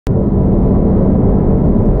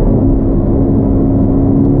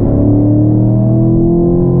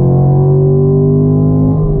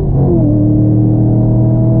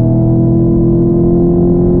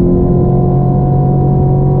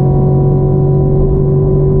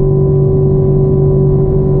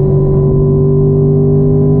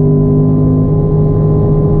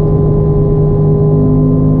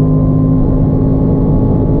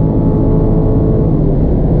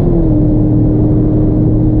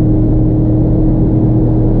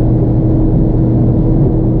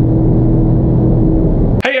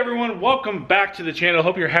back to the channel.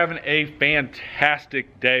 Hope you're having a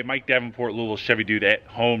fantastic day. Mike Davenport, Louisville Chevy Dude at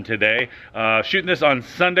home today. Shooting this on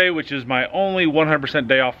Sunday, which is my only 100%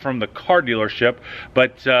 day off from the car dealership.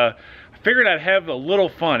 But I figured I'd have a little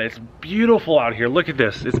fun. It's beautiful out here. Look at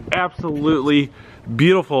this. It's absolutely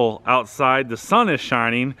beautiful outside. The sun is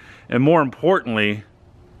shining, and more importantly,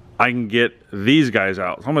 I can get these guys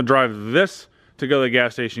out. So I'm gonna drive this to go to the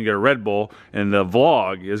gas station and get a Red Bull, and the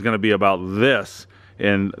vlog is gonna be about this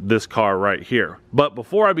in this car right here. But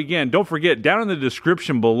before I begin, don't forget, down in the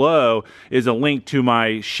description below is a link to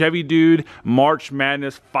my Chevy Dude March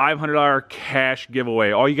Madness $500 cash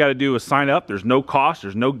giveaway. All you got to do is sign up. There's no cost,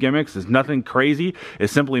 there's no gimmicks, there's nothing crazy.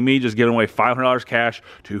 It's simply me just giving away $500 cash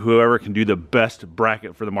to whoever can do the best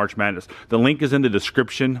bracket for the March Madness. The link is in the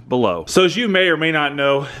description below. So as you may or may not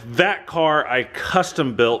know, that car I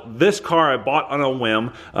custom built. This car I bought on a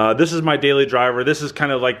whim. This is my daily driver. This is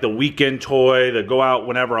kind of like the weekend toy, the go out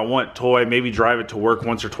whenever I want toy, maybe drive it to work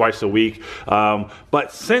once or twice a week.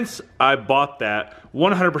 But since I bought that,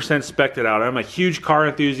 100% spec'd it out. I'm a huge car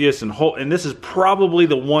enthusiast, and this is probably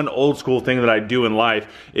the one old school thing that I do in life,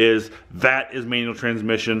 is that is manual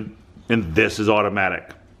transmission and this is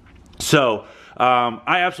automatic. So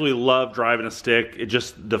I absolutely love driving a stick. It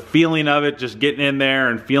just, the feeling of it, just getting in there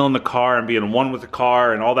and feeling the car and being one with the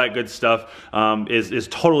car and all that good stuff is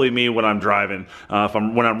totally me when I'm driving.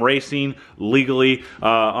 When I'm racing legally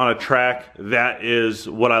on a track, that is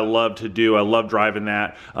what I love to do. I love driving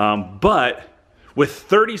that. But with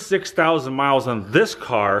 36,000 miles on this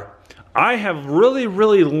car, I have really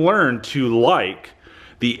learned to like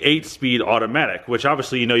the 8-speed automatic, which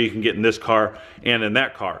obviously you know you can get in this car and in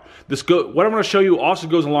that car. What I'm going to show you also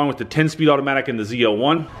goes along with the 10-speed automatic in the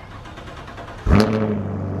Z01.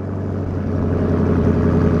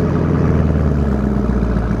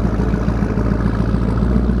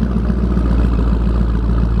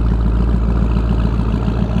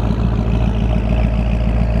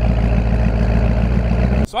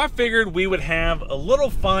 So I figured we would have a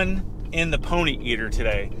little fun in the Pony Eater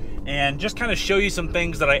today, and just kind of show you some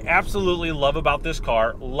things that I absolutely love about this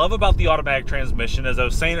car, love about the automatic transmission. As I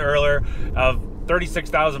was saying earlier, of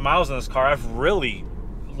 36,000 miles in this car, I've really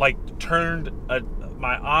turned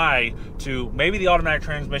my eye to maybe the automatic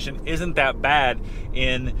transmission isn't that bad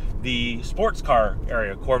in the sports car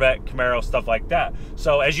area, Corvette, Camaro, stuff like that.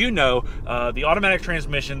 So as you know, the automatic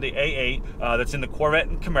transmission, the A8 that's in the Corvette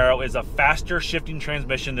and Camaro, is a faster shifting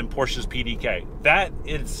transmission than Porsche's PDK. That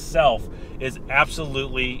itself is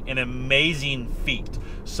absolutely an amazing feat.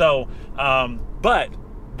 So, but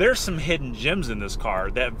there's some hidden gems in this car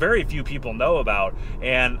that very few people know about,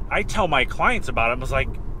 and I tell my clients about it.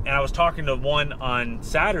 And I was talking to one on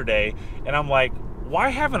Saturday, and I'm like, why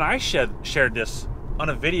haven't I shared this on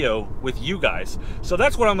a video with you guys? So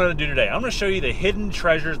that's what I'm going to do today. I'm going to show you the hidden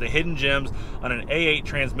treasures, the hidden gems on an A8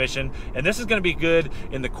 transmission, and this is going to be good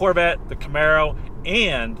in the Corvette, the Camaro,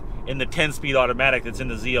 and in the 10-speed automatic that's in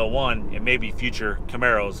the Z01, and maybe future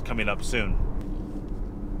Camaros coming up soon.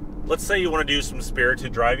 Let's say you want to do some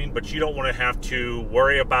spirited driving, but you don't want to have to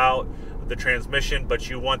worry about the transmission, but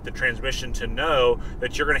you want the transmission to know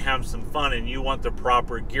that you're going to have some fun, and you want the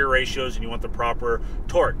proper gear ratios, and you want the proper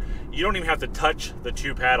torque. You don't even have to touch the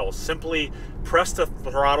two paddles. Simply press the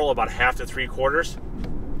throttle about 1/2 to 3/4.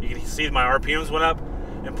 You can see my RPMs went up,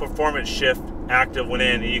 and performance shift active went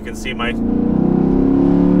in, and you can see my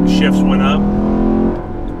shifts went up,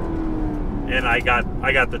 and I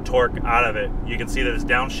got the torque out of it. You can see that it's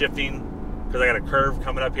downshifting because I got a curve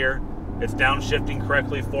coming up here. It's downshifting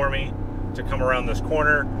correctly for me to come around this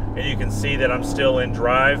corner, and you can see that I'm still in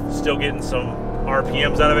drive, still getting some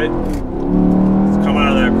RPMs out of it. It's coming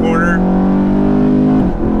out of that corner,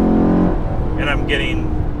 and I'm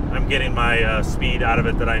getting my speed out of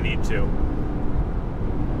it that I need to.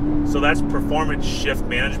 So that's performance shift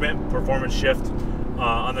management, performance shift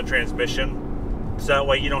on the transmission, so that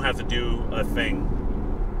way you don't have to do a thing.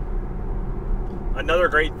 Another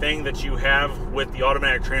great thing that you have with the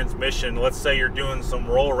automatic transmission, let's say you're doing some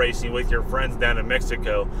roll racing with your friends down in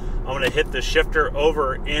Mexico. I'm going to hit the shifter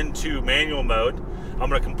over into manual mode. I'm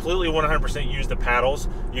going to completely 100% use the paddles.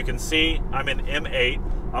 You can see I'm in M8.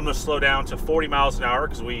 I'm going to slow down to 40 miles an hour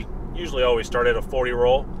because we usually always start at a 40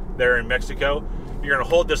 roll there in Mexico. You're going to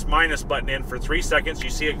hold this minus button in for 3 seconds. You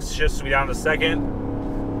see it shifts me down to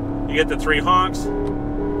second. You get the 3 honks.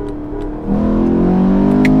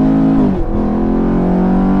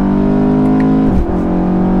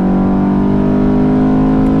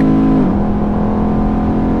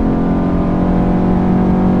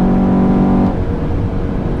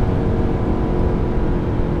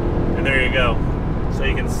 So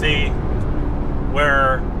you can see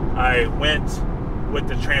where I went with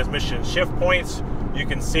the transmission shift points. You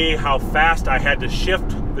can see how fast I had to shift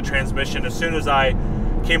the transmission. As soon as I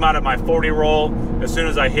came out of my 40 roll, as soon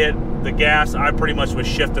as I hit the gas, I pretty much was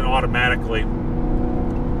shifting automatically.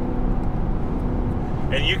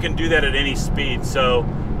 And you can do that at any speed. So,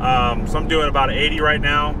 so I'm doing about 80 right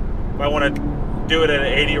now. If I want to do it at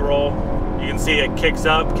an 80 roll, you can see it kicks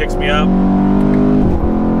me up,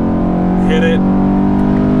 hit it.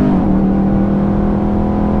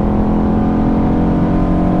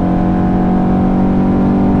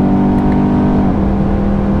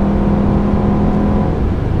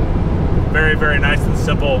 Very nice and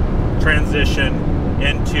simple transition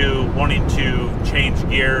into wanting to change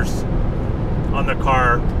gears on the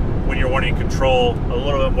car when you're wanting to control a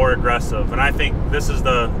little bit more aggressive. And I think this is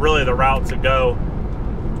really the route to go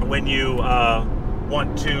when you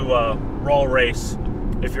want to roll race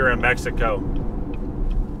if you're in Mexico.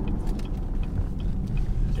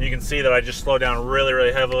 And you can see that I just slowed down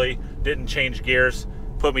really heavily, didn't change gears,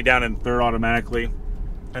 put me down in third automatically.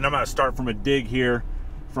 And I'm going to start from a dig here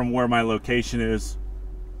from where my location is.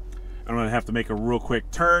 I'm going to have to make a real quick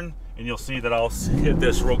turn, and you'll see that I'll hit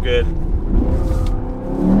this real good.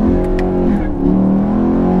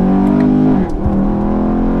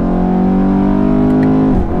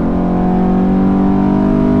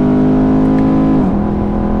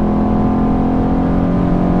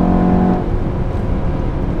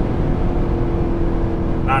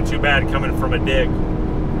 Not too bad coming from a dig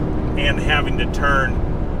and having to turn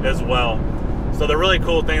as well. So the really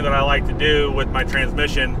cool thing that I like to do with my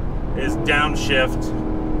transmission is downshift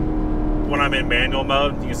when I'm in manual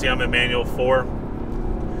mode. You can see I'm in manual 4.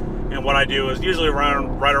 And what I do is usually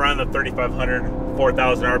right around the 3,500,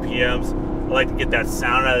 4,000 RPMs. I like to get that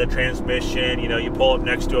sound out of the transmission. You know, you pull up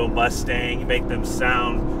next to a Mustang, you make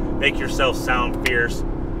yourself sound fierce.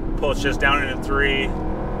 Pull it just down into 3.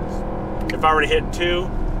 If I were to hit 2,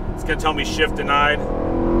 it's gonna tell me shift denied.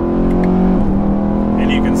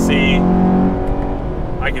 And you can see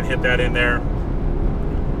I can hit that in there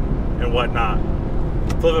and whatnot.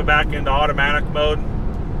 Flip it back into automatic mode.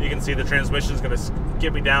 You can see the transmission is going to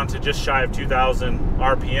get me down to just shy of 2,000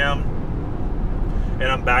 RPM, and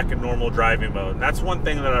I'm back in normal driving mode. And that's one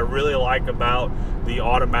thing that I really like about the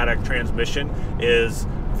automatic transmission is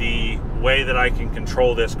the way that I can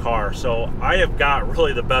control this car. So I have got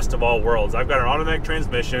really the best of all worlds. I've got an automatic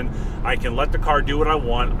transmission. I can let the car do what I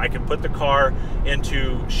want. I can put the car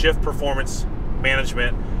into shift performance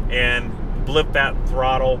management and blip that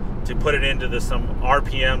throttle to put it into some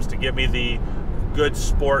RPMs to give me the good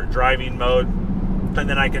sport driving mode. And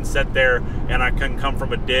then I can sit there and I can come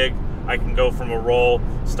from a dig, I can go from a roll,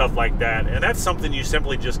 stuff like that. And that's something you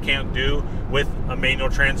simply just can't do with a manual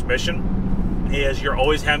transmission, is you're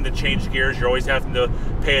always having to change gears, you're always having to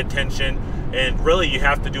pay attention, and really you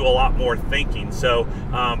have to do a lot more thinking. So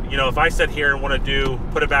you know, if I sit here and want to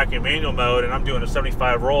put it back in manual mode and I'm doing a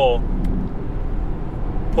 75 roll,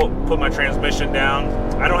 put my transmission down,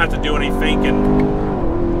 I don't have to do any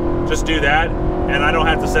thinking, just do that, and I don't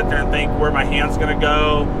have to sit there and think where my hand's gonna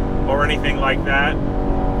go or anything like that.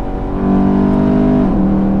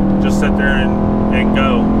 Just sit there and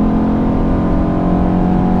go.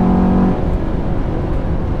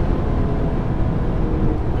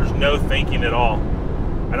 There's no thinking at all.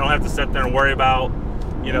 I don't have to sit there and worry about,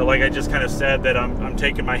 you know, like I just kind of said, that I'm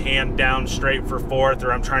taking my hand down straight for 4th,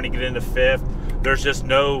 or I'm trying to get into 5th. There's just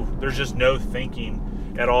no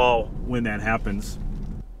thinking at all when that happens.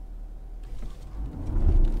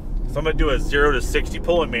 So I'm gonna do a 0 to 60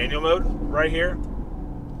 pull in manual mode right here.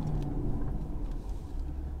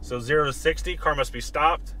 So 0 to 60, car must be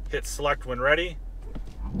stopped. Hit select when ready.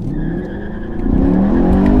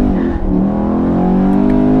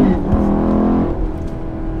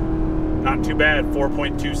 Not too bad,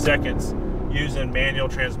 4.2 seconds using manual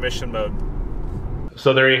transmission mode.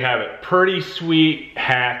 So there you have it. Pretty sweet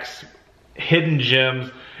hacks, hidden gems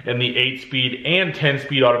in the 8-speed and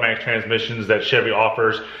 10-speed automatic transmissions that Chevy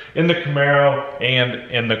offers in the Camaro and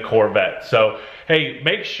in the Corvette. So hey,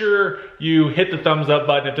 make sure you hit the thumbs up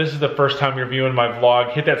button. If this is the first time you're viewing my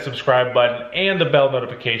vlog, hit that subscribe button and the bell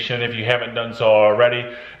notification if you haven't done so already.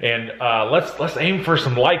 And let's aim for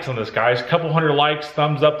some likes on this, guys. A couple hundred likes,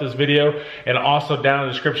 thumbs up this video. And also down in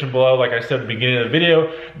the description below, like I said at the beginning of the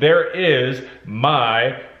video, there is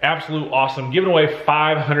my absolute awesome giving away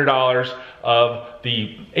 $500 of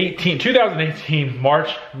the 2018 March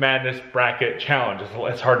Madness Bracket Challenge.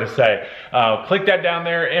 It's hard to say. Click that down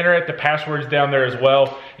there, enter it, the password's down there as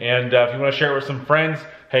well. And if you want to share it with some friends,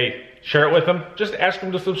 hey, share it with them. Just ask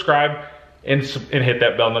them to subscribe. and hit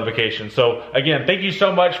that bell notification. So again, thank you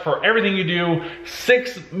so much for everything you do.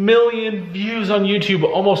 6 million views on YouTube,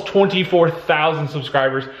 almost 24,000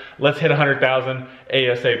 subscribers. Let's hit 100,000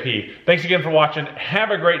 ASAP. Thanks again for watching. Have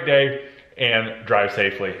a great day and drive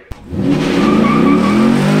safely.